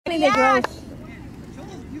They gross.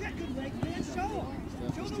 You got good legs, man. Show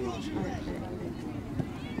them. Show the rules you leg.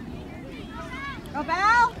 Go,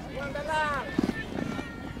 Val.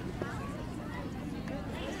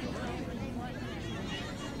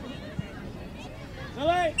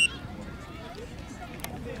 Lily.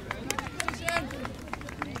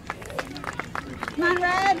 Come on,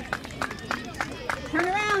 Red. Turn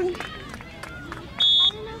around.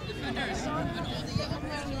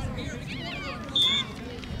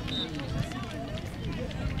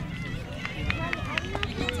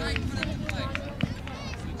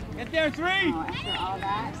 Get there, 3. Oh, after all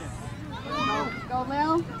that. Go,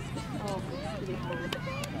 Lil. Oh,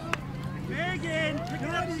 Megan, pick it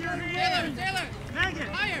up with your hand. Taylor. Megan.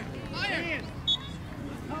 Higher. Hand.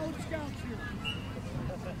 College scouts here.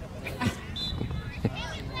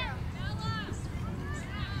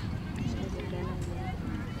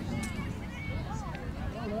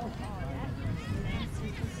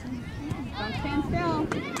 don't stand still.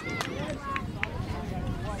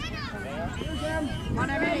 Come on,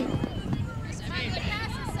 Emmy.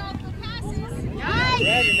 Nice.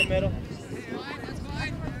 Red in the middle.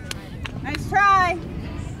 Nice try.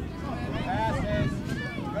 Passes.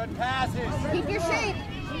 Good passes. Keep your shape.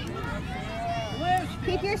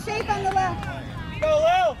 Keep your shape on the left. Go,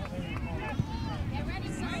 Lil.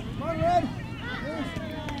 Come on, Red.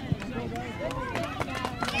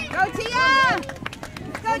 Go, Tia.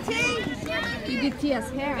 Go, T. You did Tia's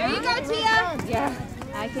hair. There you go, Tia. Yeah,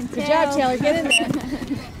 I can tell. Good job, Taylor. Get in there.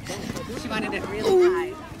 She wanted it really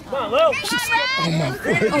high. Come on, Lil. Oh my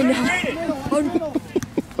God. Oh no. Oh no.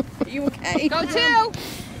 Are you okay? Go, 2.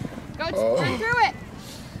 Go, run through it.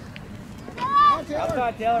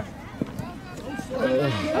 Outside, Taylor.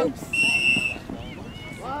 Oops.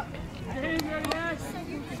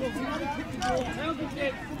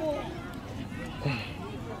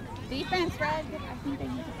 Defense, Red. I think they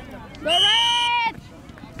need to go, Red.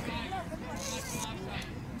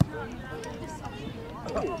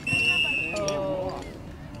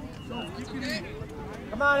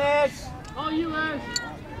 Come on, Ash. Oh, you, Ash.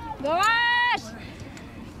 Go, Ash.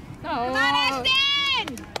 Come on,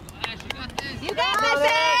 Ashton. You got this,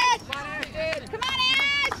 Ash. Come on,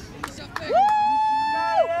 Ash. Woo!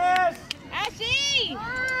 Ash. Ashy.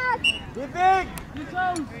 Be big. You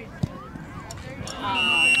close.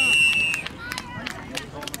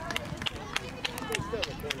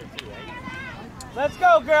 Let's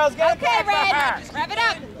go, girls. Get Okay, it back. Red. Rev it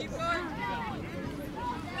up.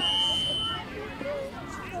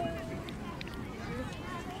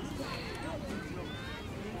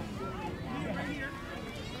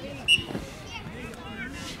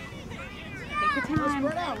 Take your time.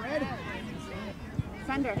 Spread out, Red.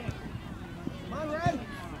 Thunder. Come on, Red.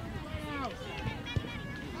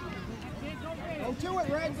 Go to it,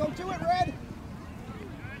 Red. Go to it, Red.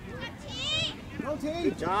 Go, T.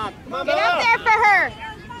 Good job. Come on, Get up there for her.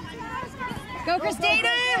 Go,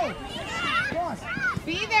 Christina. Cross.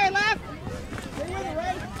 Be there, left. Stay with it,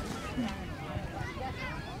 Red.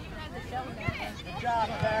 Good job,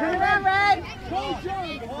 Turn Barry. around, Red. Go,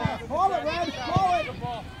 John. Call it, Red. Call it. Keep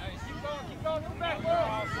going. Move back,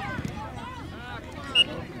 Will.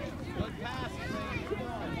 Good pass.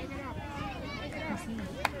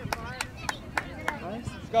 Let's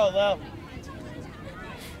go, Lil. Go.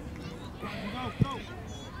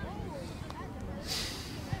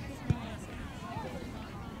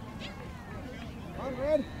 Come on,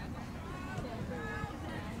 Red.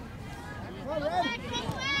 Come on, Red.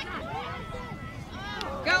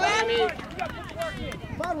 Go, Emmy.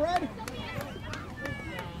 Come on, Red.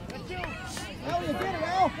 Al, you did it,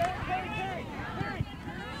 Al.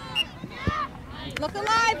 Look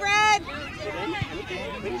alive, Red.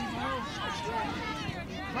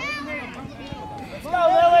 Let's go,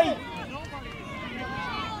 Lily.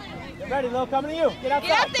 Get ready, Lil. Coming to you. Get outside.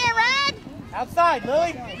 Get up there, Red. Outside,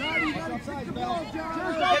 Lily. Get to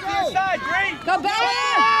your side, Green. Go,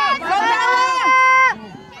 Bella. Go, Bella.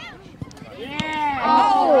 Yeah. Oh.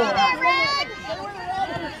 Go there, Red.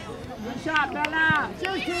 Good shot, Bella.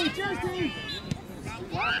 Cheers, team. Cheers, team.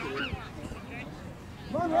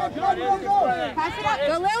 Come on, Red. Come on, Red. Go. Pass it up.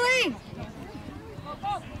 Go, Lily. Come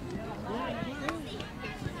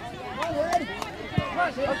on, Red.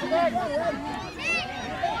 Watch it. Come on, Red.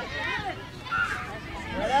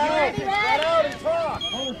 Get out and talk.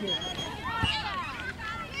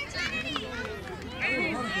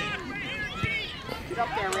 Get up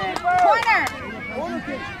there, Red. Corner.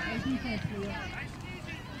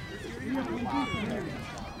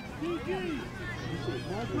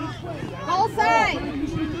 Goal side.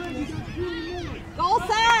 Goal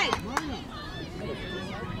side.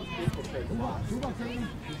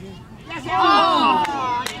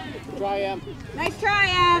 Oh. Em. Nice try,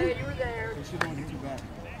 Em. Hey, you were there.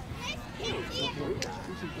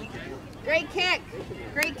 Great kick.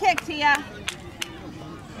 Great kick, Tia.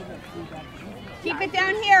 Keep it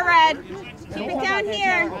down here, Red. Keep it down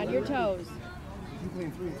here. On your toes.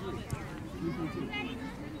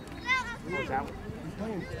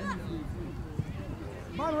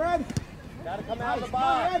 Come on, Red. Gotta come out of the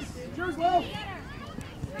box. Cheers, Lil.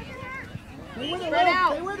 Stay with it, Spread Lil.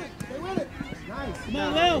 out. Stay with it. Stay with it. Nice. Come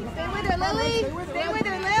on, Lil. Stay with her, Lily. Stay with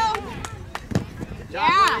her, Lil. Good job,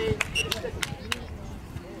 Yeah. Lily.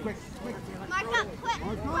 Quick, quick. Mark up, quick,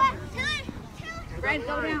 quick. Red,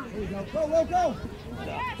 go down. There you go. Go, Lil, go.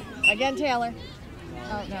 Again, Taylor.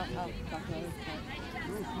 Oh, no. Oh, fuck me.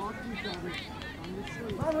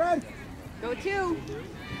 Come on, Red. Go two.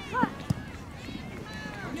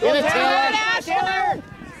 Get it, Taylor. Taylor.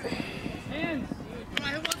 Hands. All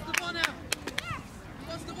right, who wants the ball now? Who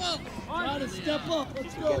wants the ball? Try to step up.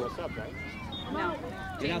 Let's go. What's up, guys? No.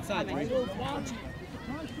 Get outside, right?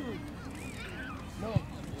 No.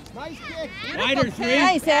 Nice kick. Wider three.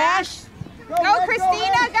 Nice, Ash. Go, Red,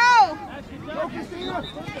 Christina, Red. go. Go, Christina.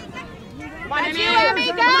 That's you, Emmy,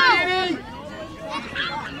 go.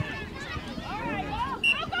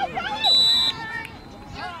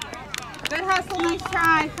 Good hustle, nice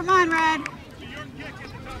try. Come on, Red.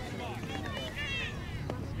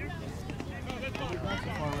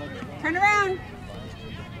 Turn around.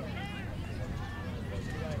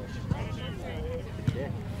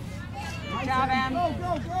 Good job, Em. Go,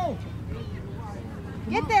 go, go.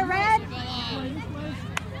 Get there, Red.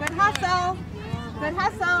 Good hustle. Good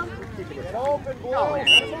hustle. Get open, boy.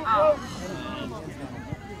 Oh.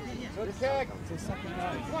 Good kick.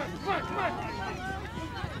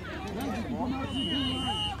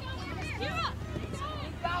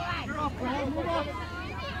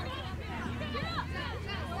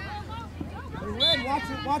 Hey, Red,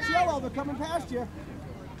 watch yellow. They're coming past you.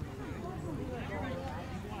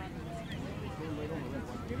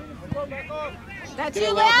 That's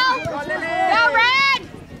you, Lil. Go, Red.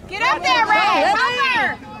 Get up there, Red.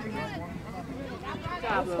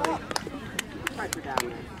 Over.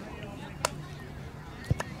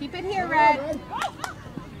 Keep it here, Red.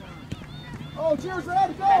 Oh, cheers,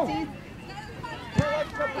 Red. Go. Betsy.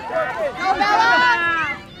 Go,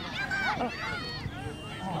 Bella.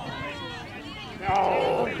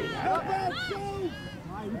 Not bad, save.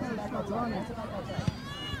 All right, we got back outside. Let's get back outside.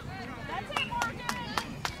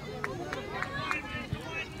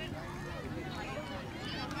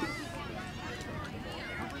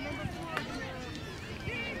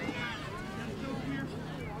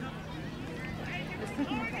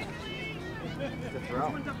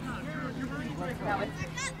 No, it's...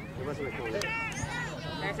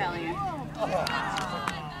 There's Elliot.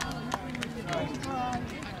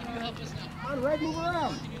 Come on, Red, move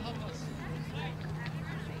around.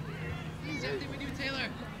 Same thing we do, Taylor.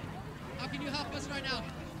 How can you help us right now?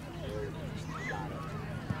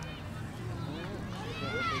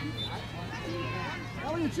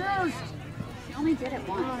 Elliot, cheers. She only did it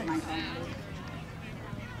once, Michael.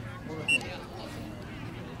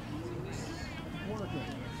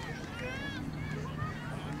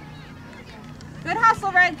 Good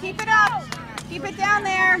hustle, Red. Keep it up. Keep it down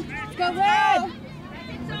there. Let's go, Red.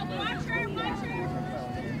 Go,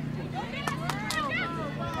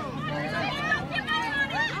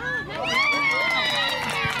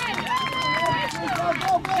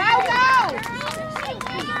 go.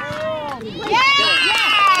 Yeah.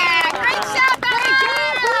 Great shot, Bella.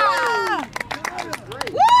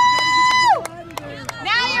 Woo!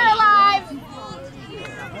 Now you're alive.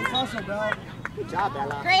 Nice hustle, Bella. Good job,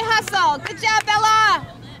 Bella. Great hustle. Good job, Bella.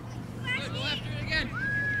 Good, go after it again.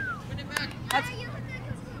 Put it back. That's...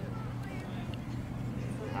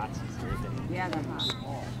 Yeah, that's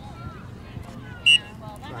hot.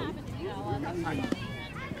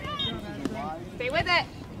 Stay with it.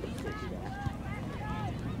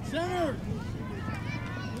 Center.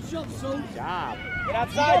 Push up, so. Good job. Get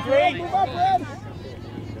outside, Bree. Move up, Red.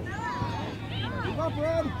 Move up,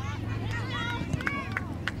 Red.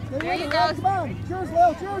 Stay There with you it, go. Red. Come on. Cheers,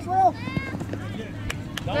 Lil. Cheers, Lil.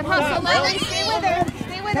 Good hustle, Lily. Stay with her.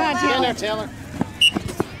 Stay with her, Get in there, Lil. Taylor.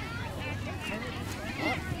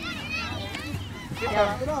 Get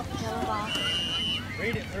up.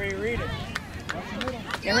 Read it, Bree, read it.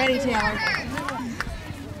 Get ready, Taylor.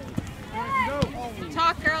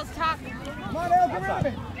 Talk, girls, talk. Come on, El, get rid of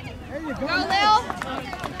it. There you go. Go, Lil.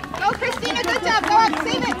 Go, Christina. Good job. Go up.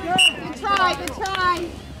 Save it. Good try. Good try.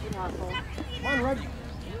 Come on, Red.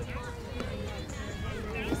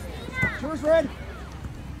 Cheers, Red.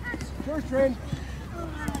 Cheers, Trin.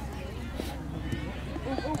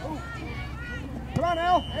 Come on, on,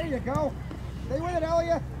 El. There you go. Stay with it,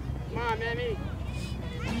 Elliot. Come on, Mammy.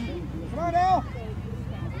 Come on, El.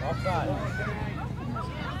 Offside.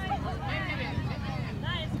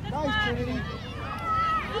 Nice, Trinity.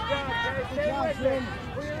 Good job, Jay. Stay with it.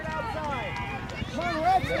 Clear it outside. Come on,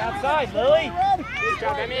 Red. Get outside, Lily. Red. Good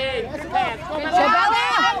job, Emmy. Pass Good it pass. up. Go, Go, Bella. Bella!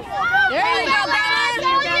 There you go, Go, Bella.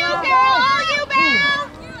 you, girl! Oh, you, Belle!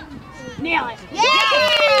 Nail it.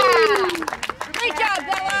 Yeah! Great job,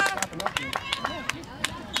 Bella.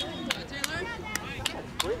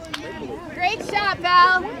 Great shot,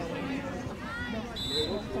 Belle.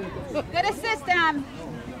 Good assist, Em.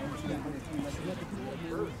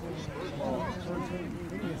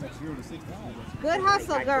 Good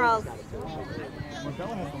hustle, girls.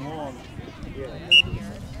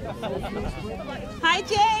 Hi,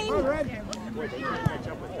 Jane. Come on, Red.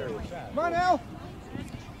 Come on, El. Hey,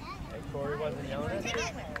 Corey wasn't yelling at you?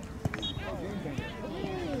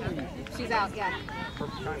 She's out, yeah.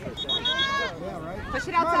 Yeah, right. Push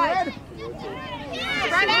it Come on, outside. Red.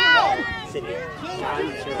 Run out. Sit here. John,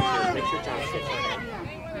 make sure John sits here.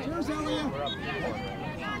 Cheers, Elliot. We're up 2-1.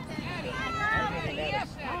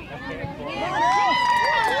 Come on, El.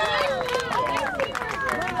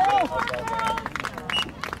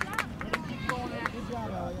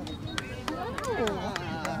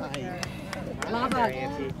 Lava.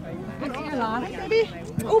 What's your lava, baby?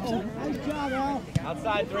 Oops. Nice job, Al.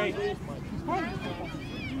 Outside 3. Come on,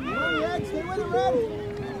 Red. Stay with it, Red.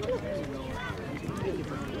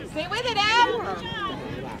 Stay with it, Em.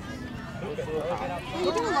 What are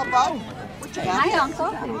you doing, little bug? What you got? Hi,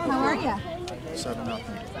 Uncle. How are you? 7-0.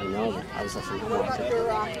 I know. I was listening to Your,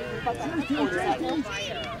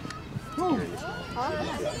 Come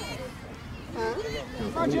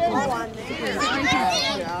on, James.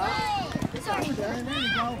 There you go.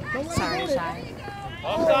 Don't let Sorry, him get it. Shy.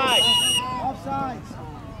 Offside. Offsides.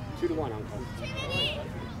 2-1, Uncle.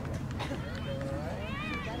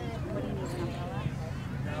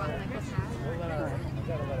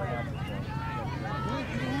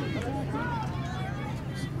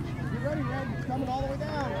 Get ready, Red. It's coming all the way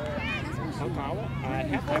down. Come, Paula. At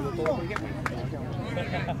halftime, we'll go over and get one.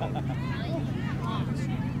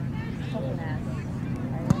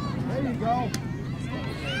 There you go.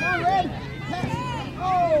 Come on, Red. Pass.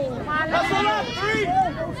 Oh. Hustle up, 3.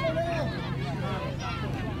 Go slow down.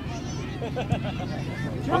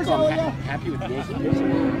 Cheers, Uncle, I'm Elliot. happy with the Yankee pitching.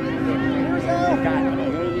 Cheers, El. God, you know what I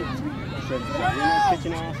mean? So, Savino's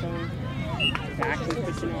pitching awesome. Jackson's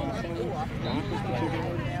pitching awesome. Broncos pitching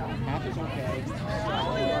good. Papa's okay.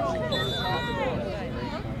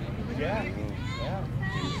 Yeah. Yeah.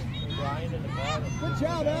 Brian in the bottom. Good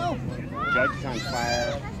job, El. Judge is on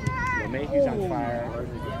fire. Mayhew's on fire.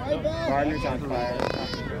 Right back. Gardner's on fire.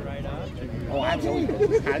 You're right on. Oh, I was always on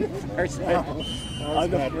the first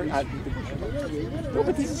No,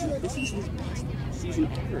 but this is his best season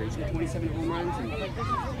ever. He's got 27 home runs and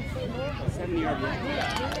 70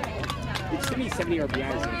 RBIs. It's 70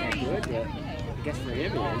 RBIs isn't that good, but I guess for him it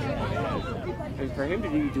is. And for him to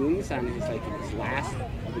be doing this on his his last of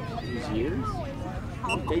his years,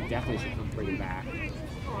 they definitely should bring him back.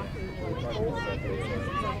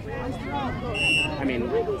 I mean,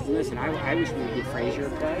 listen, I wish we would get Frazier a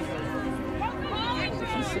play. But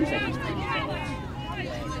he seems like he's pretty close.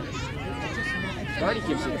 Gardy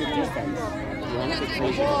gives you good defense. You want to get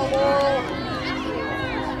Frazier.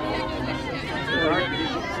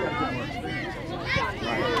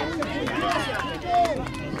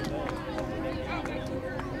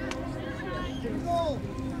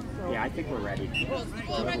 Yeah, I think we're ready.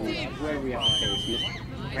 Where do we have to face?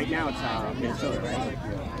 Right now it's Minnesota, right?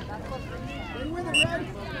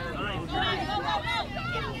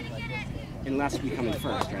 Unless we come in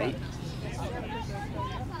first, right?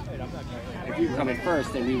 If you come in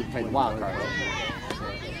first, then we would play the wild card.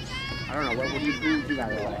 I don't know, what would you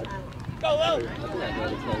rather like? Go, Lil!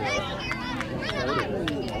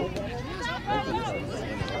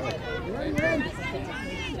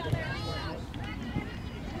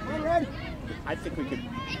 I think we could.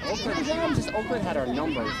 Oakland had our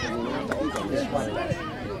numbers, and we went to Oakland this Friday.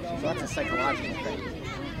 So that's a psychological thing.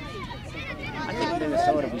 I think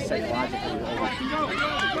Minnesota will be psychologically over.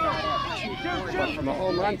 But from a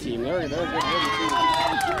home run team, they're good.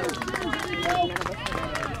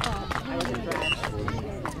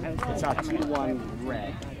 It's our 2-1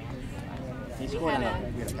 red. They scored on us.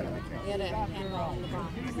 We had a penalty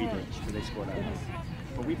kick. We did, so they scored on us.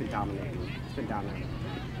 But we've been dominating. It's been dominating.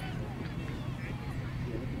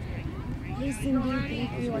 Hey, Cindy,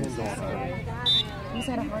 thank you. I'm so sorry. I just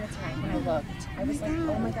had a heart attack when I looked. I was like,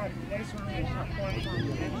 oh my God, what is wrong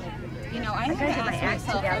with me? You know, I had to ask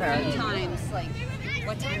myself a few times, like,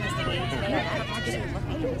 What time is the game today?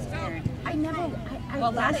 I never.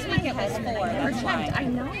 Well, last week it was 4. That's why. I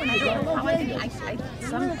know, and I don't know how I can.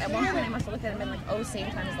 At one point I must have looked at it and been like, oh, same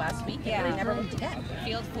time as last week, but I never looked again.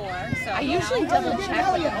 Field 4. So I usually double check.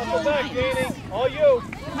 Like, Go back, Jeannie. All you.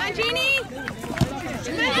 Come on, Jeannie.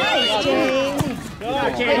 Nice, Jane.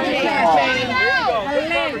 Good, Jeannie. Here you go. Good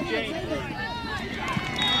cover, Jeannie.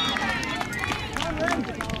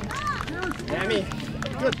 Emmy,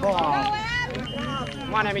 good ball.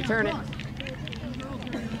 Come on, Emmy, turn it.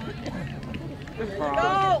 Good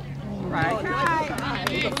ball. Right.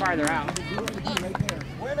 A little bit farther out.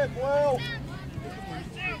 Win it, Blue.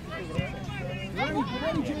 Ready,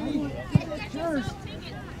 Jamie. It's yours.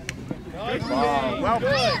 Nice, ball. Jane. Well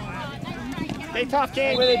Good. Stay tough,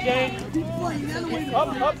 Jane. Stay with it, Jane. Up,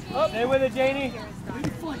 up, up. Stay with it, Janie.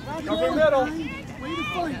 Over middle. Way to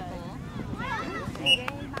fight.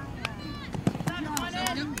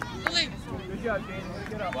 Good job, Janie.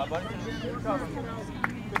 Get up. Good cover.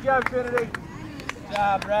 Good job, Trinity. Good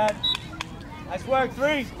job, Brad. Nice work,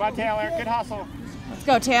 3. Come on, Taylor. Good hustle. Let's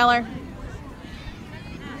go, Taylor.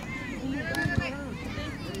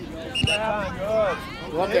 Good.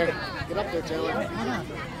 Go up there. Get up there, Taylor.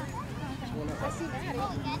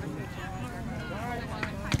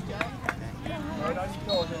 Right on your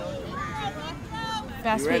toes, you know.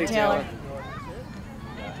 Fast You ready, feet, Taylor.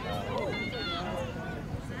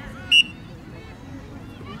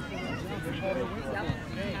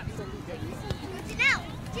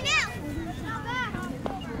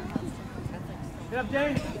 Get up,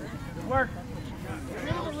 Jane. Good work.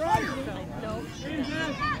 Right.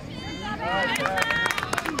 Nice, Brad.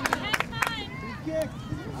 Good kick.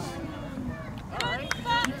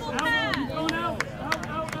 Going out.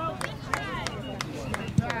 Out.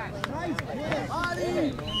 Nice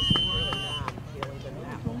kick.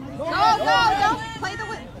 Go. Play the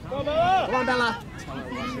win. Go, Bella. Come on, Bella.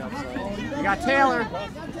 You got Taylor.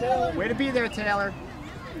 Way to be there, Taylor.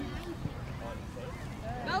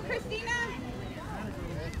 Go, Christina.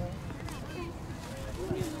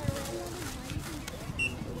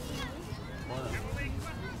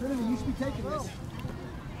 Trinity, you should be taking this.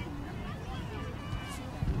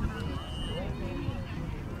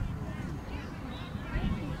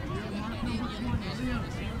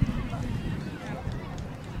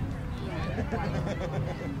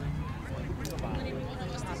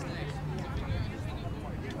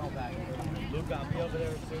 Luke, I'll be over there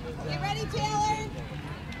as soon as. Get ready, Taylor.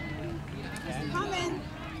 Coming.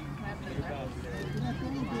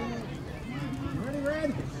 Ready, Red?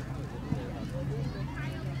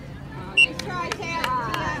 Nice try, Taylor.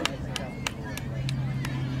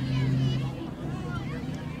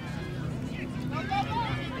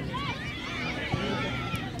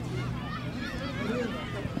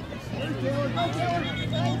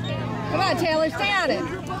 Come on, Taylor, stay on it.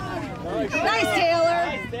 Nice, Taylor.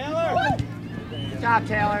 Nice, Taylor. Good job,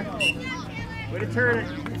 Taylor. Way to turn it.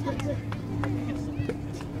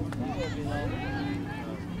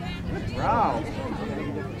 Good throw.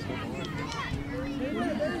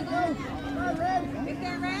 Right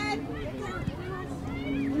there, Red.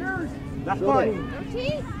 Left foot.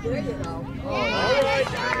 There you go. All right.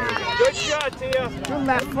 Good shot, Tia. Turn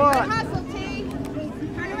left Good foot. hustle, T.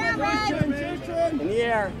 Turn around, Red. In the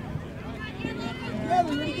air. You're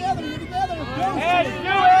together. Ed,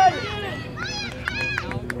 do it!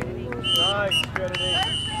 Nice, Trinity.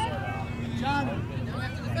 John,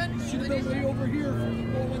 should have been way over here.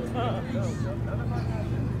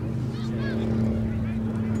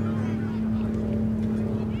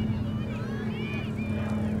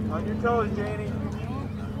 On your toes, Janie.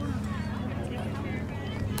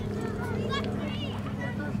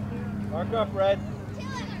 Mark up, Red.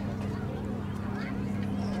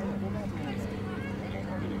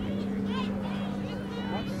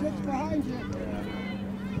 Six behind you.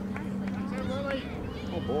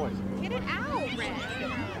 Oh, boy. Get it out, Red.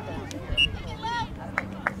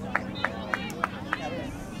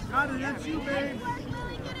 Got it, that's you, babe.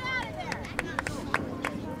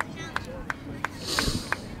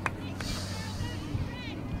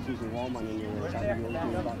 Susan Wallman in your side of your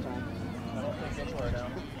about time. I don't think anywhere now.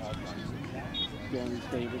 Jeremy's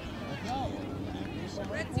favorite.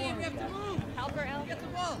 Red team, we have to move. Help her, Al. Get the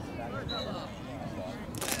ball.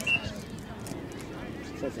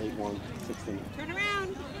 Says 8-1, 16. Turn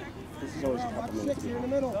around. This is always a couple minutes. Six here in the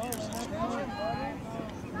middle.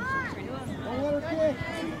 Don't let her kick.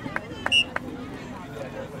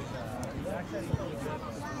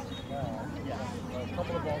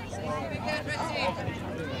 Couple of balls.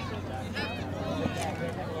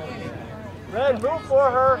 Red, move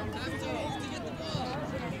for her.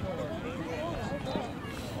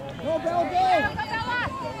 Go, Bell, go.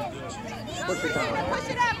 Push it down. Push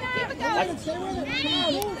it up. Keep it going. Stay with it. Come on,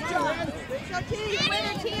 move, John. Go, Tia. Win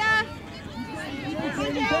it, Tia.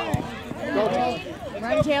 Go, Taylor.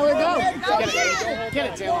 Run, Taylor, go. Get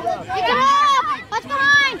it, Taylor. Pick it up! What's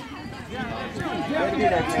behind?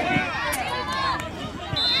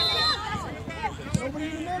 Nobody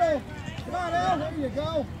in the middle. Come on, Al. There you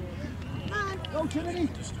go. Come on. Go, Trinity.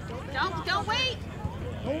 Don't wait.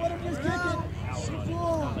 Don't let him just kick it.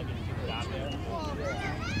 Whoa.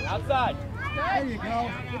 Outside. There you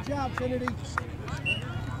go. Good job, Trinity.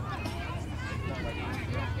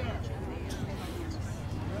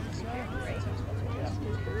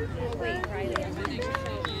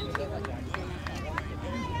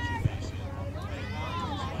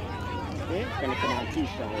 It's going to come out too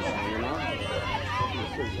strong, you know?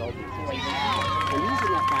 And he's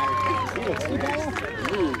enough guys. He looks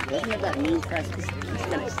mean. Doesn't have that mean presence.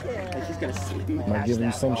 He's going to sling Might past give him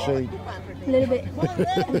that some ball. shade. A little bit.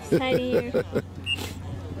 Tinier.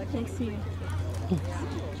 Next year.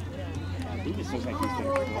 He just looks like he's going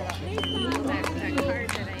to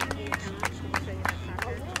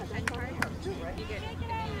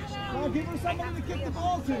Come on, give her somebody to kick the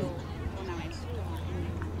ball to.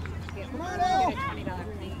 Come on, Al. Come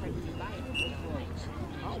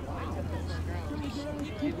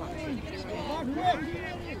on, quick.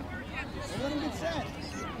 Let him get set.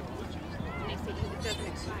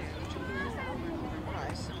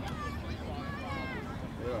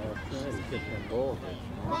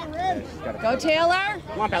 Come on, Red. Go, Taylor.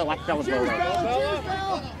 Come on, Bella. Watch Bella's Cheers, roll. Bella. Cheers,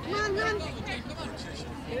 Bella. Come on, run.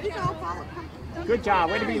 There you go, Paula. Good job.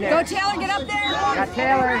 Way to be there. Go, Taylor, get up there. Got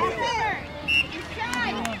Taylor. Right there.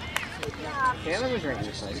 Good try. Taylor was right in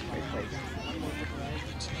this place. Great place.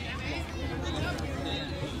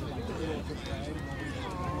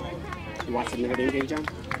 You watched the Notre Dame game, John?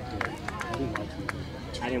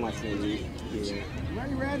 I didn't watch the game either.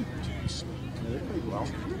 Ready, Red? They played well.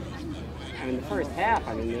 I mean, the first half, I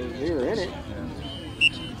mean, they were in it.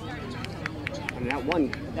 I mean,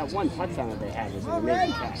 that one touchdown that they had was an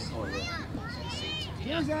amazing catch.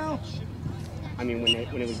 Here's Al. I mean, when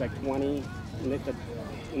it was like 20,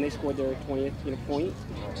 when they scored their 20th point.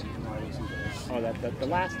 Oh, the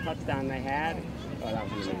last touchdown they had. Oh, that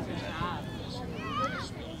was amazing.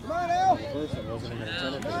 Come on, Al. First, I wasn't even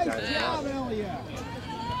intended Nice job, Elia.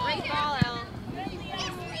 Great ball, El.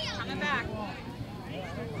 Coming back.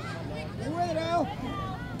 Stay with it, Al.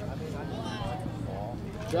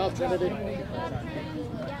 Good job, Trinity. Go,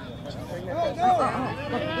 go.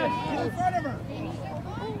 Get in front of her.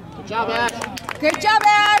 Good job, Ash. Great job,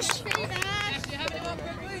 Ash. You have anyone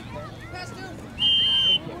quickly? Pass to him.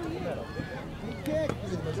 Kick.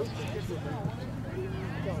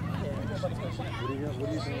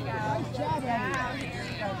 Nice job, Elia.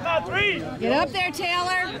 Come on, three. Get up there,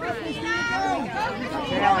 Taylor.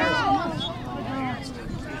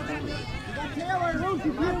 Taylor, Lucy,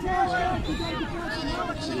 good Taylor.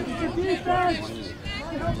 Good defense.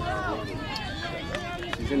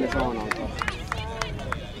 She's in the zone also.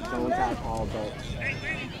 Zone's out all adults.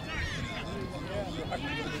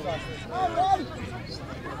 All right.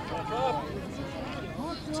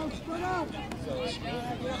 Hawks are all split up.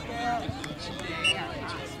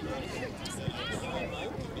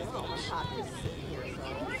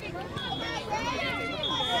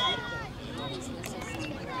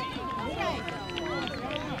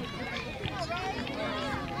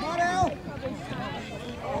 Come on, Al.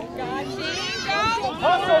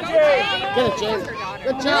 Hustle, Jay. Get it, James.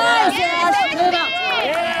 Good job. Nice, Ash. Get it up.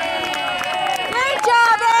 Great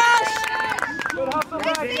job, Ash. Good hustle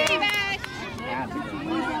back, Jay. Yeah.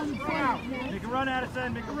 Make a run,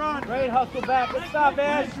 Addison. Make a run. Great hustle back. Good stop,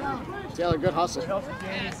 Ash. Taylor, good hustle. Good hustle,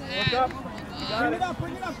 James. Look up. Got it.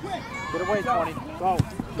 Bring it up, quick. Get away, 20. Go.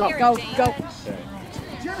 Go. Go, go.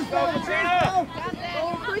 Cheers, Go, Bella.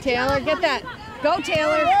 Katrina. Taylor, get that. Go,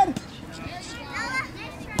 Taylor. Red.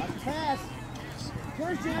 Pass.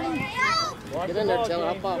 Cheers, Jenny. Get in there, Taylor.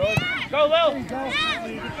 Up up. Go, Lil. Go.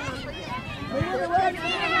 Stay with it, Red.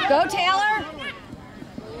 Go, Taylor.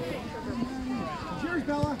 Cheers,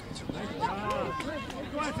 Bella.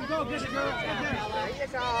 Go, get it, girl.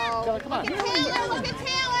 Taylor, come on. Look at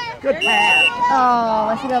Taylor. Good pass. Oh,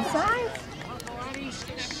 was it offside?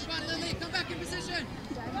 Come on, Lily. Come back in position.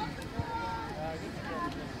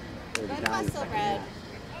 Good hustle, Red.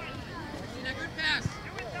 See that good pass.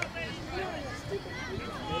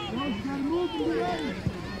 You gotta move and be ready.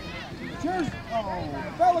 Cheers. Oh,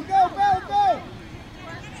 Bella, go, Bella, go.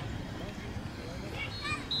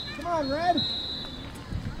 Come on, Red.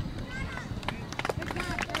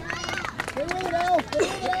 Stay with it, Al. Stay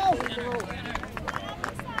with it, Al.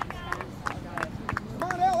 Come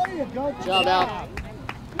on, Al. There you go. Good job, Al.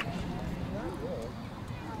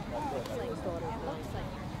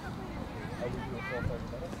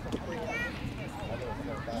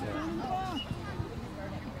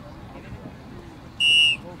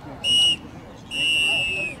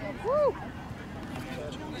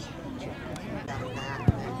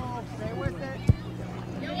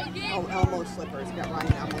 Elmo slippers. Got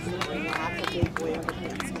Ryan Elmo slippers. Lots of big boy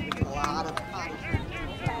underpants. We get a lot of potty.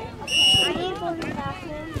 I need one in the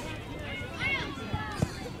bathroom.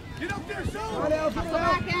 Get up there, son! Come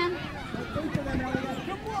back in.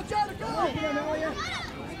 Come on, try to go!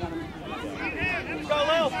 Go,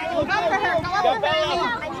 Lil. Go for her. Go Go, for her. Bella.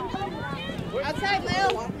 Outside,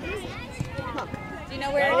 Lil. Do you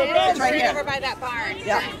know where it is? It's It's right right here. over by that barn.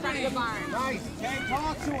 Yeah. Right in front of the barn. Nice. Can't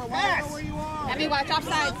talk to her. Let her know where you are. Let me watch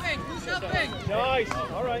offside. Nice.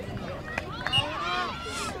 All right.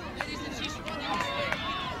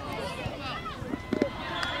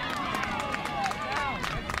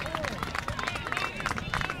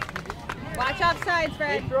 Watch offsides,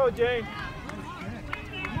 Fred. Good throw, Jane.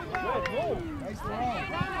 Nice throw. Nice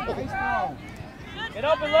throw. Get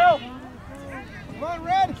up and low. Come on,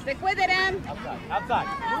 Red. Stick with it, Em. Outside. Outside.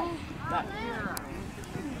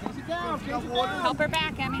 Chase it down. Chase it down. Help her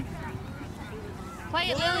back, Emmy. Play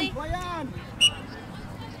it, Lily. Play on.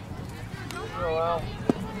 Throw out.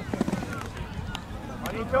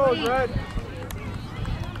 On your toes, Red.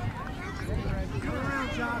 Come around,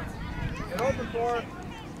 John. Get open for it.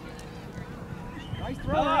 Nice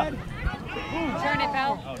throw, Red. Turn it,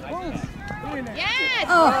 Belle. Oh, nice. Yes!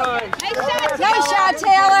 Oh, Nice shot, nice shot,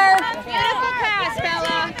 Taylor. Beautiful pass,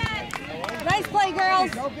 Bella. Nice play,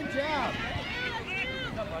 girls. Go, good job.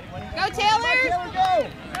 Go, Taylor. Taylor, go.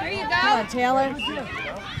 There you Come on, go. Taylor.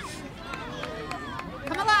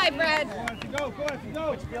 Come alive, Red. Go, go, go,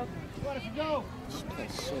 go. Go, go.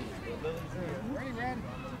 Ready, Red.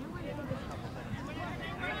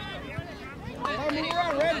 Hey, move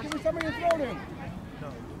around, Red. Give me somebody to throw to.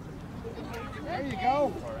 There you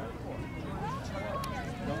go.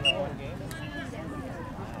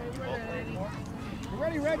 You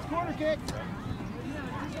ready, Red's corner kick.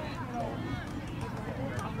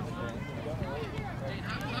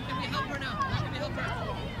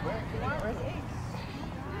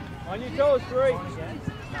 On your toes, 3.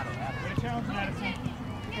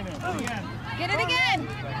 Get it again.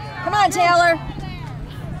 Come on, Taylor.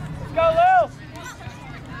 Let's go, Lil.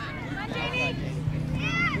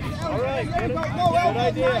 All right, There you good, go. Go, good Elmo.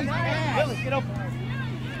 idea. Nice. Lil, get up. Come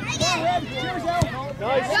on, Red. Cheers, El.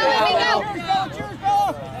 Nice. Go, let me go. Cheers, Bella. Cheers, Bella.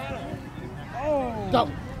 Oh. Go.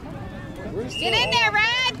 Get in there,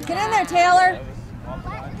 Red. Get in there, Taylor.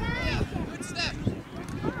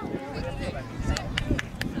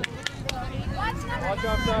 Watch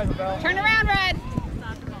outside, Bell. Turn around, Red.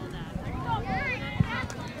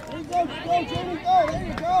 There you go, Jamie, go. There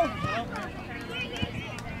you go.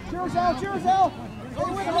 Cheers, Al. Cheers, Al. Stay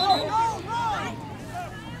with him, Al.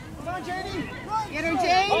 Come on, JD. Get her,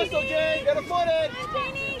 Jane. Hustle, Jane. Get a foot in.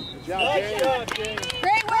 Good job, Nice Jane. job, Jane.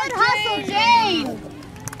 Great work, hustle, Jane.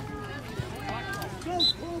 Go,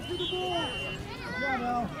 pull to the ball. Good job,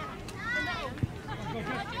 Al.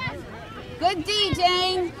 Good D,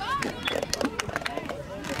 Jane.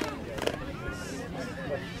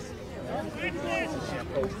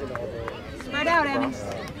 Spread out, Emmy.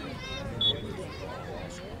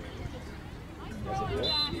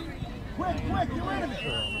 Quick, get rid of it. Oh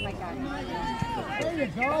my God. There you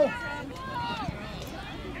go.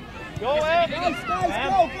 Go, Em. Nice, go,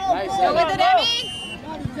 Nice, Go with it, Emmy.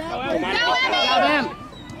 Not exactly. Go, Emmy.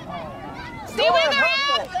 Stay with her,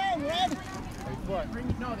 Em. Down, Red.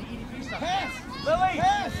 Pass. Lily.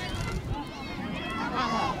 Pass.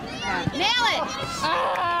 Nail it. Oh.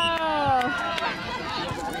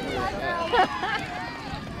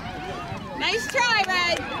 Nice try,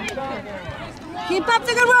 Red. Keep up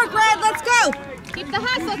the good work, Red. Let's go. Keep the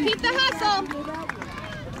hustle, keep the hustle.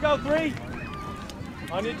 Let's go, 3.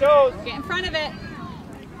 On your toes. Get in front of it.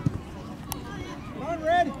 Come on,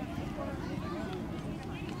 Red.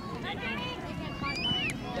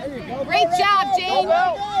 There you go. Great Go, Red, job, go, Jane. Go,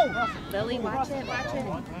 go. Lily, watch it, watch it.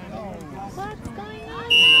 What's going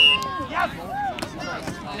on? Yes.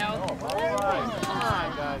 No. All right. Come on,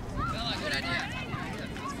 guys.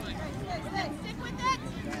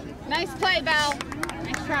 Nice play, Belle.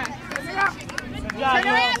 Nice try. Good job, Turn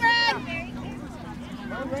Lil. around, Red.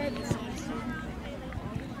 Come on, Red.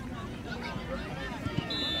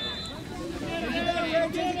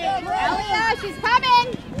 Elia, she's coming.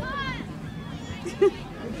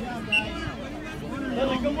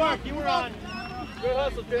 Lily, good work. You were on. Good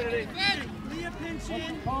hustle, Trinity.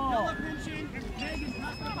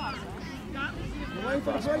 You're ready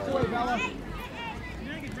for the breakaway, Bella.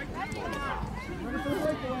 Ready for the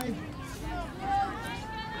breakaway.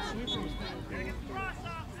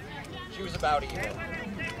 She was about even.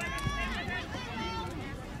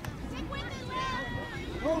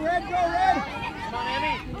 Go, Red, go, Red. Come on,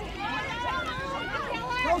 Emmy.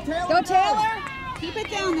 Go, Taylor. Go, Taylor. Keep it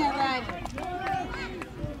down there, Red.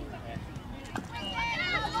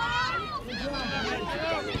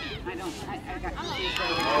 got confused.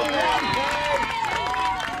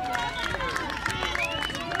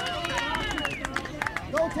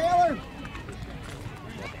 Go, Taylor!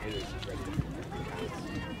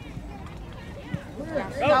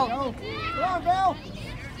 Go. Come on, Val!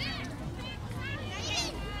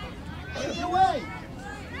 Get away!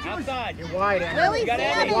 Outside. You're wide, Andy. Lily, You got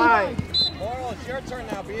Sandy. Andy wide. Laurel, it's your turn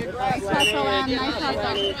now. Be aggressive. Nice hustle, Em. Nice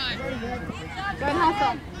hustle. Good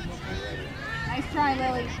hustle. Nice try,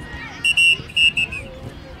 Lily.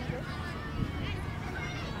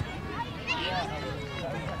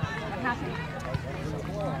 What happened?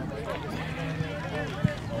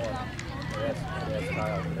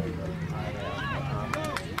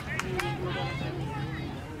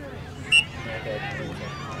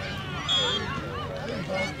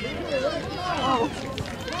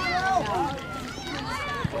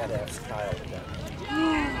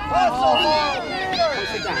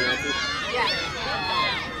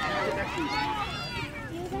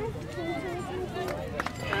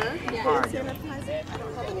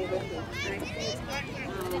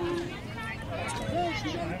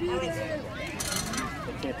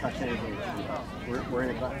 They can't touch anything. We're in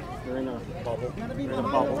a bubble. Gotta be We're in a behind the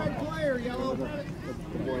bubble. red player, yellow.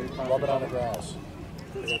 Rub it on the grass.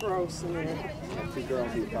 It's gross in there. Two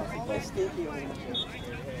girls in the plastic. It's stinky over there.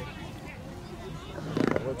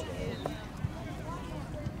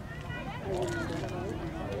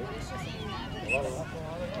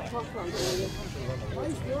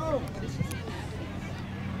 Nice throw.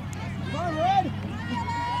 Come on, Red.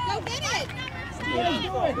 Go get it!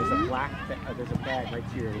 There's a bag right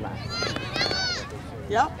to your left.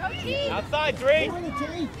 Yep. Outside, three. Go in the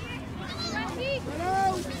tee. Red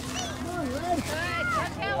out. Come on, Red.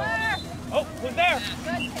 Good Taylor! Oh, who's there?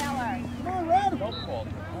 Good Taylor! Come on, Red. Don't fall.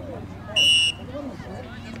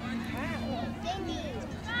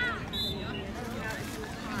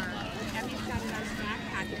 Emmy's got it on his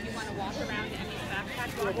backpack. If you want to walk around Emmy's backpack,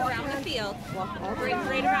 walk around the field.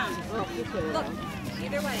 Right around. Look,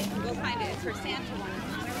 either way, go find it. It's her Santa one.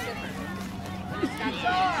 It's different. It's got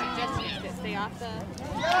some suggestions that stay off the...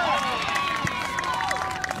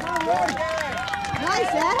 Come on, Red.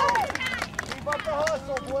 Nice, Ed! Keep up the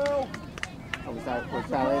hustle, Blue. Oh, was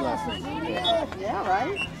ballet lessons. Yeah,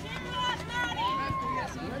 right?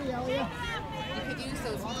 Ready, Elliot. You could use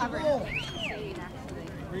those covered shade, actually.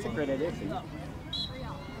 It's a great idea, Cindy.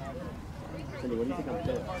 Cindy, what do you think I'm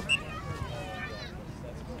doing?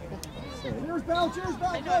 Cheers, Bell. Cheers,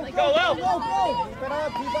 Bell. Go, Go, Will. Go, go. Keep it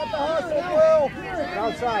up. Keep up the hustle, Will.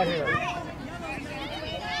 Outside here.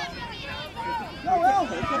 Go, Will.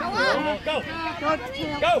 Go. Go,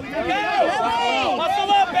 Taylor. Go. Go.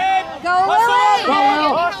 Hustle up, babe. Go, Hustle Lily. up. Go,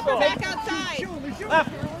 Will. Hustle. Back outside.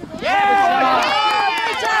 Left. Yeah.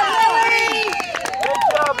 Good job, Lily! Good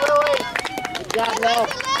job, Lily. Good job, Will.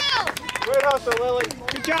 Great hustle, Lily.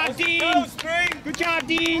 Good job, Dean. Goes, three. Good job,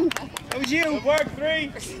 Dean. That was you. Good work,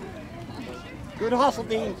 three. Good hustle,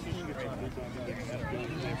 Dean.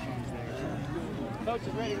 Coach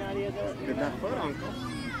is ready, Nadia. Good left foot, Uncle.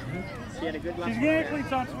 She had a good left She's foot. getting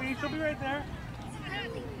cleats on, sweetie. She'll be right there.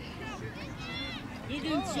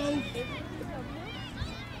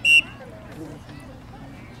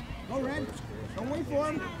 Go, Red. Don't wait for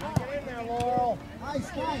him. Get in there, Laurel. Nice,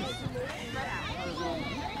 nice.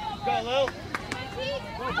 Go, Lil.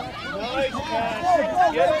 Nice Go, pass. go,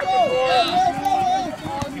 Get it go, before. go.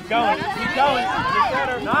 Keep going. Keep going. Get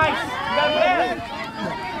better. Nice. You got a pass.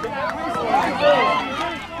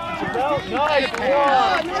 Go. Nice.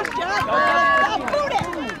 One. Nice job, girl. Go, boot it!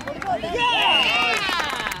 Yeah!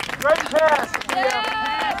 Great pass.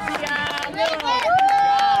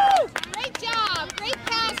 Great job! Great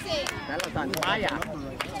passing! That was on fire.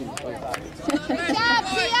 Good job,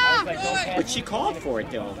 Tia! But she called for it,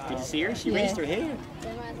 though. Did you see her? She raised her hand.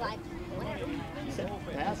 She said,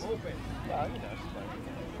 pass.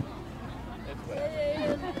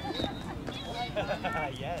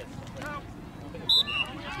 Yes.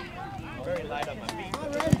 Very light on my feet.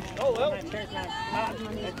 Oh, well. Stay with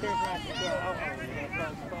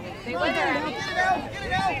Get her. it out. Get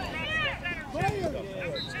it out.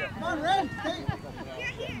 Come on, Red.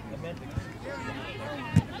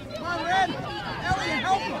 Come on, Red. Elliot,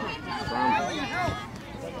 help him. Elliot, help.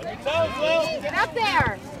 Toes, Will. Get up there!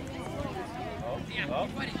 Oh.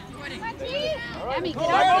 Emmy, get Go, up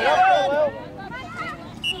there! Will.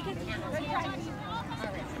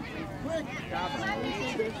 Quick.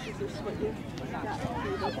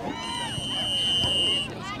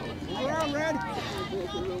 All around, Red.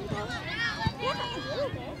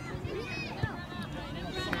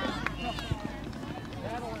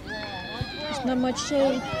 There's not much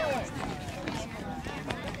shade.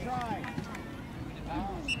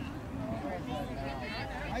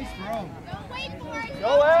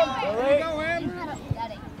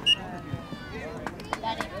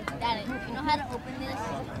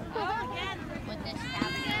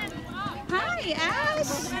 Hi,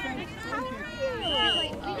 Ash. How are you?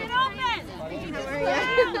 We did open. How are you?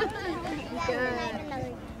 Good.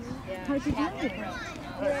 How'd you do?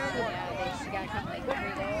 She got a couple like 3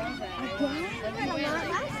 goals. Again? A lot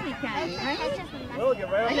last weekend, right? We'll get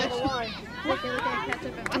right off the line.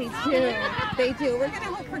 They do. They do. We're going to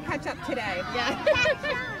hope for catch up today. Yeah.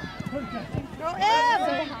 Go in. It's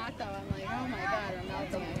so hot though. I'm like, oh my God, I'm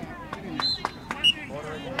melting here.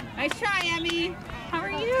 Nice try, Emmy. How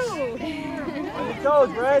are you? On your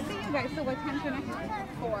toes, Red. See you guys. So what time's your next one?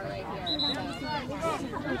 4 right here.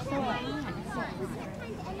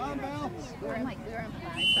 Come on, Belle. We were in class.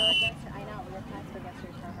 So I know, we were class for guest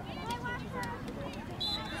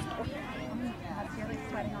you're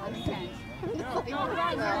sweating all weekend.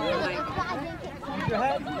 Your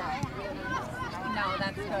head. No,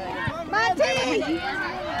 that's good. Monty!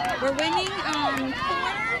 We're winning 4-1,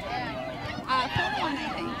 I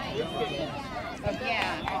think.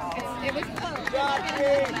 Yeah, it was close.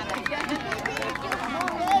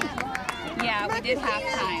 Yeah, we did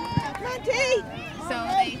halftime. Monty! So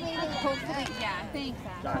they hopefully, yeah, thanks.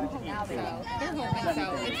 So they're hoping so.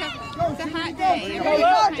 It's a hot day.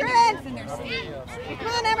 Everybody's kind of in their seats.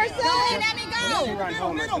 Come on, Emerson! Go in, Emmy, go! She run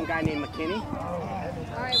home with some guy named McKinney.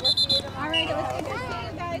 All right, we'll see you tomorrow. All right, it was good to see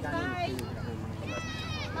you guys. Bye.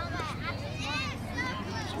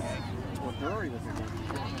 Well, Drury was her name.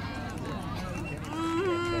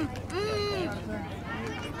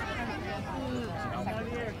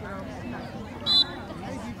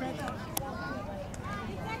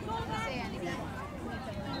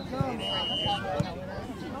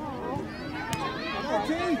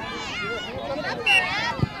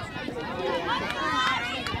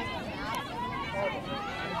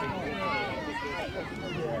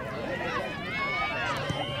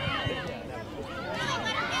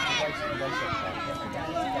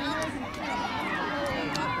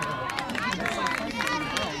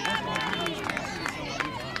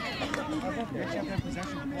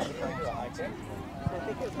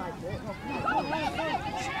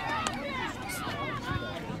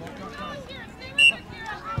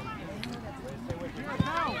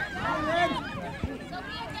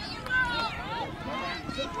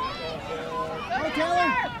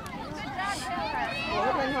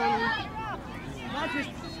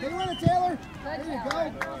 Taylor. There you go.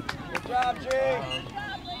 Good job, G.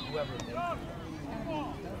 Whoever it is.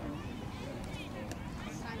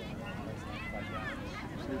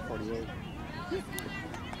 348.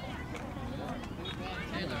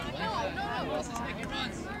 Who else is making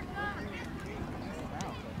runs?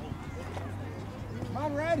 Come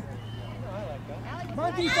on, Red.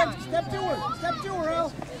 Monty, step to her. Step to her, Al.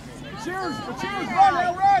 Cheers. Cheers. Run,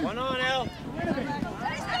 Al, Red. One on, Al.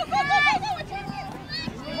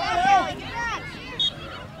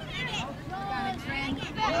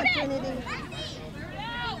 Trinity.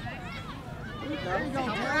 There you go,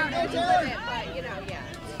 Taylor. But, you know, yeah.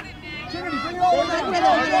 Trinity, bring it all the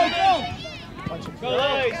way down. Go,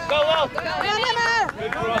 Lily. Go, Lil.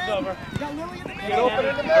 Good crossover. Get open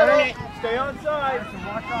in the middle. Stay on side.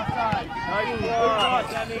 Watch offside. Nice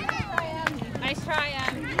cross, Emmy. Nice try,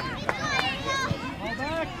 Em. All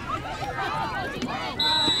back.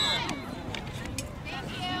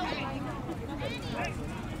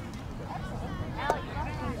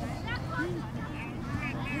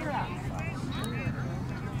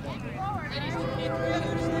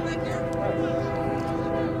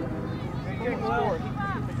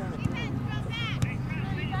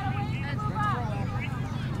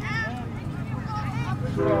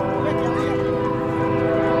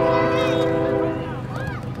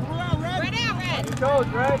 Toes,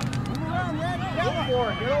 Red. Move around, Red. Go for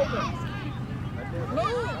it. Get open.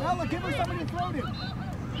 Ella, give her somebody to throw to.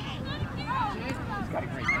 He's got a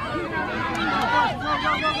great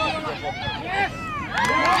Yes!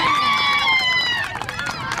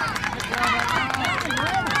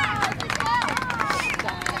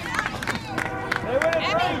 They win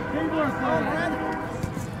it, Red. Red.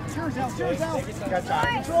 Cheers, Al. Cheers, Al. Got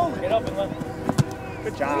time. Control it. Get up and let.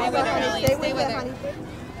 Good job. Stay with her, honey.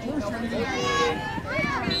 Cheers, Trinity.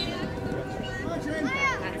 Come on, Trin. Come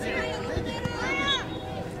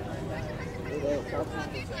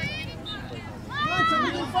on, Trin.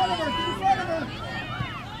 Get in front of her. Get in front of her.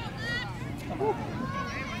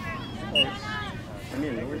 Come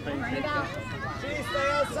in. We're playing safe. Stay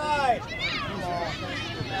outside.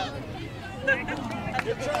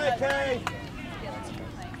 Good try, Kay.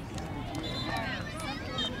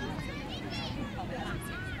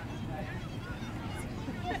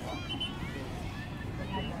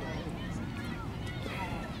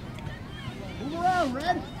 Move around,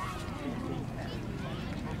 Red.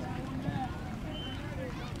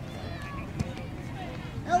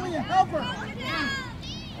 Elliot, help her.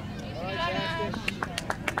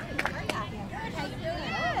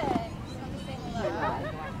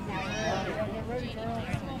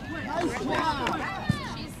 Nice job.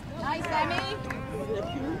 Nice, Emmy.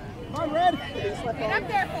 Come on, Red. Get up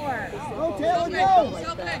there for her. Go, Taylor, go.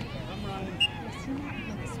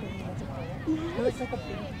 It looks like a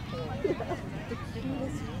baby. The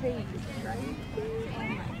cutest face, right?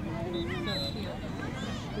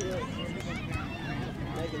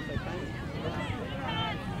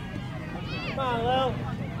 Come on, Lil.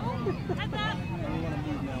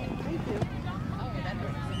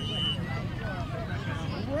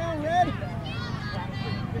 Move around, Red.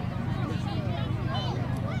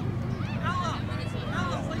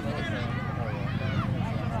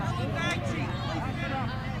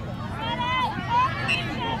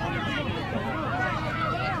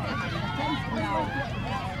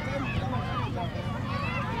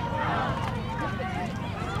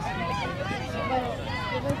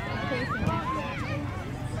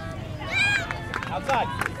 Outside.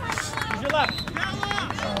 Use your left.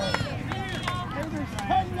 Hey, there's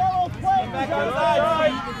 10 yellow players Back outside.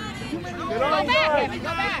 outside. Get Go on back, inside. Emmy, go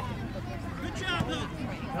back.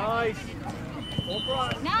 Nice. Full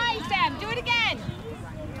front. Nice, Em. Do it again.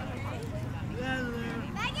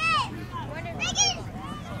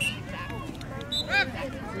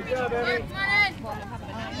 Good job, Emmy.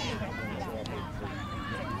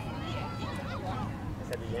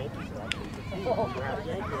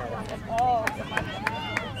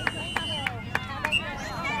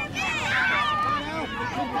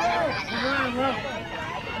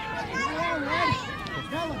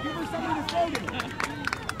 Bella, give her something to throw to.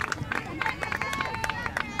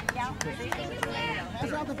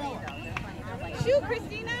 Pass out the Bella. Shoot,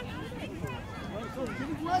 Christina. Give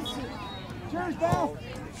it Leslie. Cheers, Bell.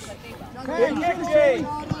 Good kick, Jay.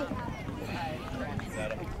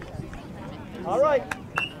 All right.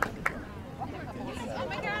 Oh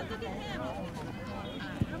my God, look at him.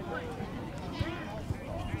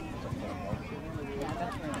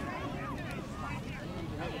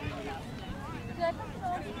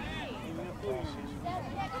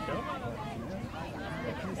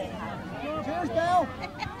 Cheers, Bell.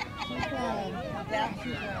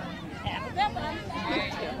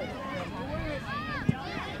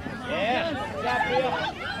 Yeah. Good job, Lil.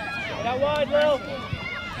 Get out wide, Lil.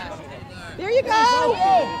 There you go!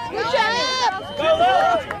 Good job! Go,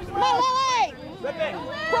 Lil. Come on, Lily! Rip it.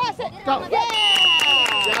 Cross it! Go. Yeah!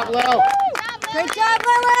 Good job, Lil. Great job,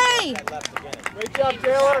 Lily! Great job,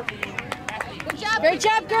 Taylor. Good job. Great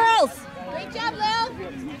job, girls! Great job, Lil.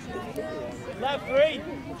 Left 3.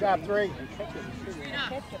 Good job, 3.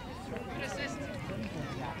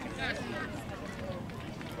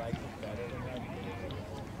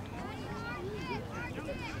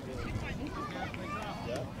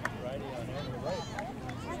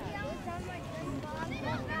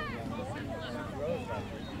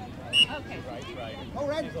 Go,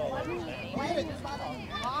 Red. Wait it.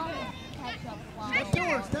 Step to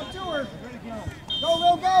her. Step to her. Go,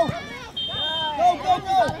 Lil, go. Go, go,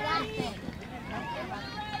 go.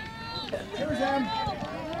 Cheers, Em.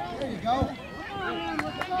 There you go.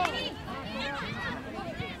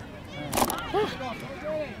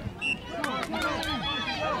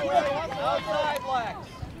 Outside, Lex.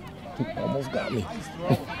 Almost got me. Nice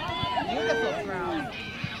throw. Beautiful throw.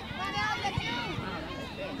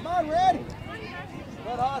 Come on, Red.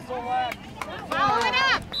 Good hustle, Lex. Follow it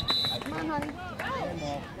up. Come on, honey.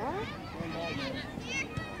 Handball.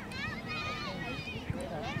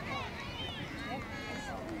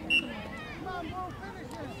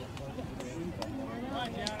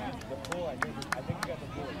 The pool, I think you got the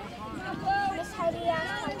pool. Miss Heidi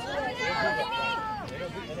asked how to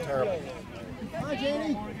do it. Terrible. Come on,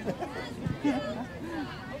 Janie.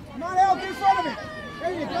 Come on, Al, get in front of it.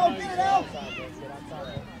 There you go. Get it, Al.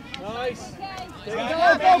 Nice. Go, go,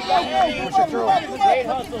 go, go. Move up, move up, move Great up.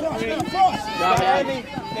 hustle, Cross, Green. cross. Job, Emmy.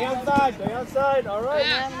 Stay outside. Stay outside. All right.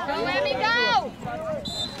 Go, Emmy, go.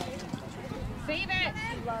 Save it.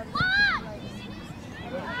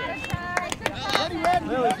 Ready, Red.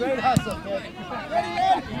 Lily, great hustle, kid. Ready,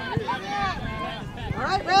 Red. All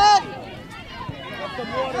right, Red! Get some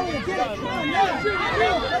water. Elliot, get it. Come on, now. Shoot, shoot.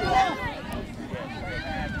 Ready, Al.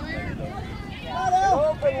 Come on, Al.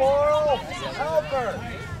 Open, Laurel. Help her.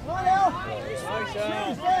 Come on, Al. Nice,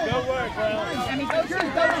 Al. Good work, Al. Emmy, go shoot,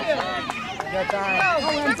 go shoot. Got time. Go,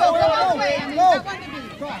 Em, Triple, go, go go, all the way, go. Emmy. Go. Got one to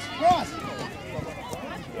beat. Cross, cross.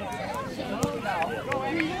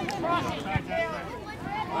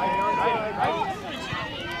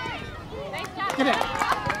 Get it.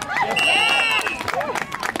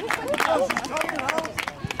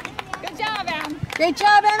 Good job, Em. Great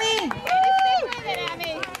job, Emmy! Way to stick with it,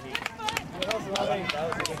 Emmy!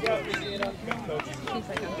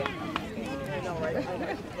 I know, right? I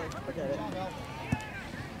know. Forget it.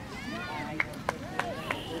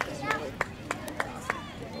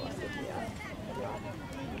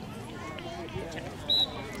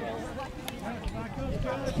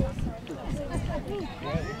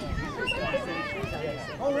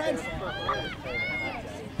 Oh, Red!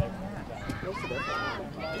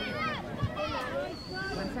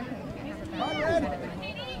 Come on, Red!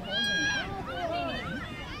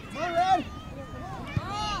 Come on, Red!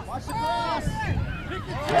 Watch the grass!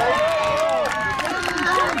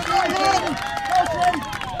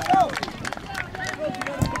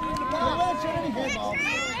 Go, Trinity! Handball.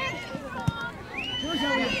 Cheers,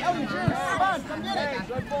 Elliot. Elliot, cheers. Come on, come get it.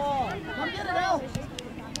 Good ball. Come get it, El.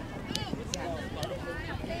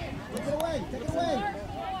 Take it away. Take it away.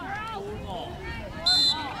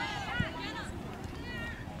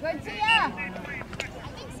 Good, Tia!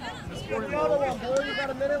 Get the other one, boy. You got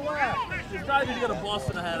a minute left. There's guys who got a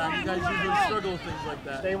Boston ahead on. You guys usually struggle with things like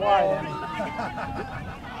that. Stay wide, Emmy.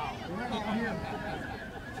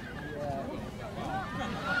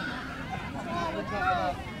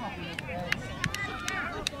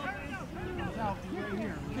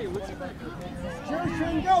 Cheers,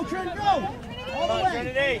 Trin, go, Trin, go! All the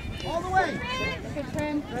way! All the way! Good,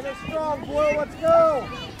 Trin. Finish strong, boy, let's go!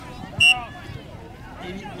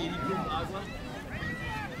 80 Agua.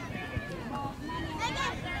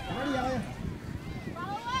 Ready, Elliot?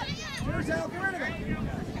 Cheers, Al, get rid of it!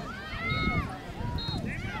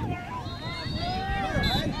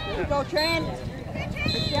 There you go, Trin.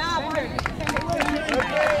 Good job.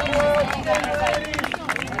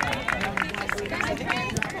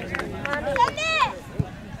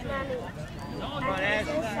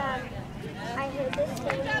 I heard this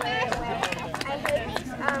thing where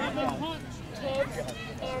I heard kids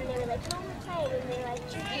and they were like, who would play? And they were like,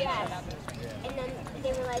 yes. And then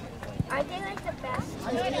they were like, aren't they like the best?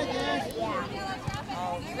 Yeah.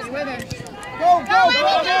 Good with her. Go, go, go,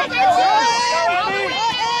 go, go!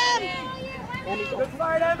 Good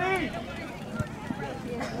fight, Emmy!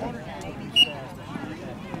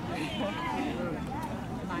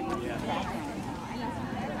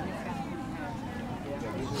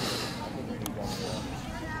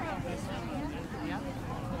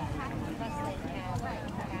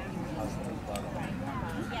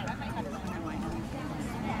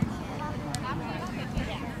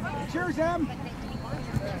 Cheers, Em!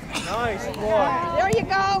 Nice, boy. There you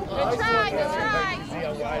go. Good try, good try. See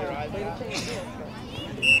how wide her eyes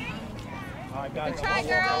are? Good try,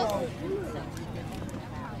 girls.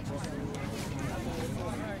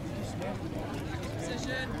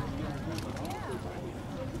 Position.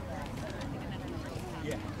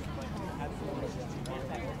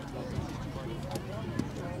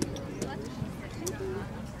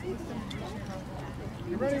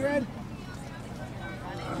 You ready, Red?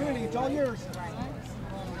 Trinity, it's all yours.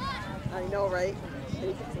 I know, right? And he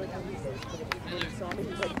gets like, when he saw me,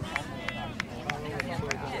 he's like,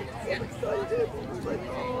 so excited. He's like,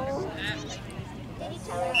 oh.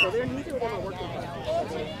 So they're neither of them are working.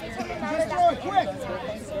 Just throw it quick!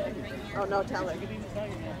 Oh, no, tell her.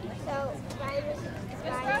 So, Ryan was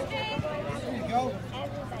There you go.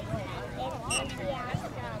 everybody. And he asked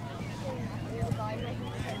who we were going with.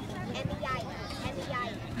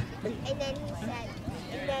 And then he said,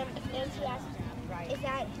 and she asked, is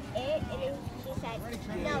that it? And then she said,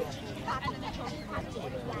 no, Chichi Poppy,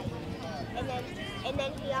 and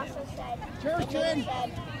then he also said,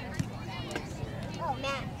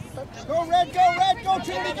 Matt, Go, Red, go, Red, go,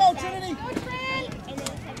 Trinity, go, Trinity! And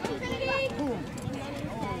then he said, Boom.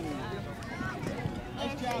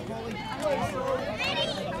 Nice job, Bully.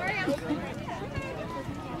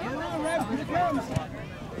 Come on, Red, here it comes.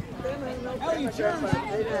 Elliot, cheers! They're taking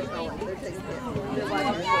care.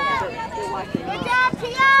 They're watching. Good job,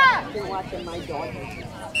 Tia! They're watching my daughter.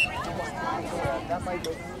 That might be.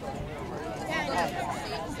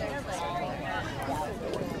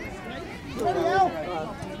 Ready, Al?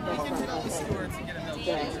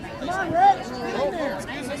 Come on, Red! Get in there!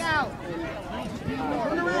 Get out.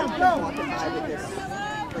 Turn around, go! Walking by with this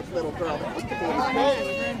like little girl that used to be in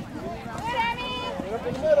his Up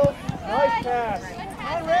in the middle. Nice pass.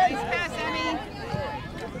 All right. Nice pass, Emmy.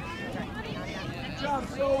 Good job,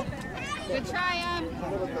 so. Good try, Em. a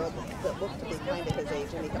little girl that looked to be kind of his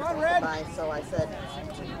age, and he kept Come on, walking Red. by. So I said,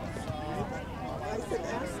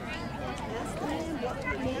 ask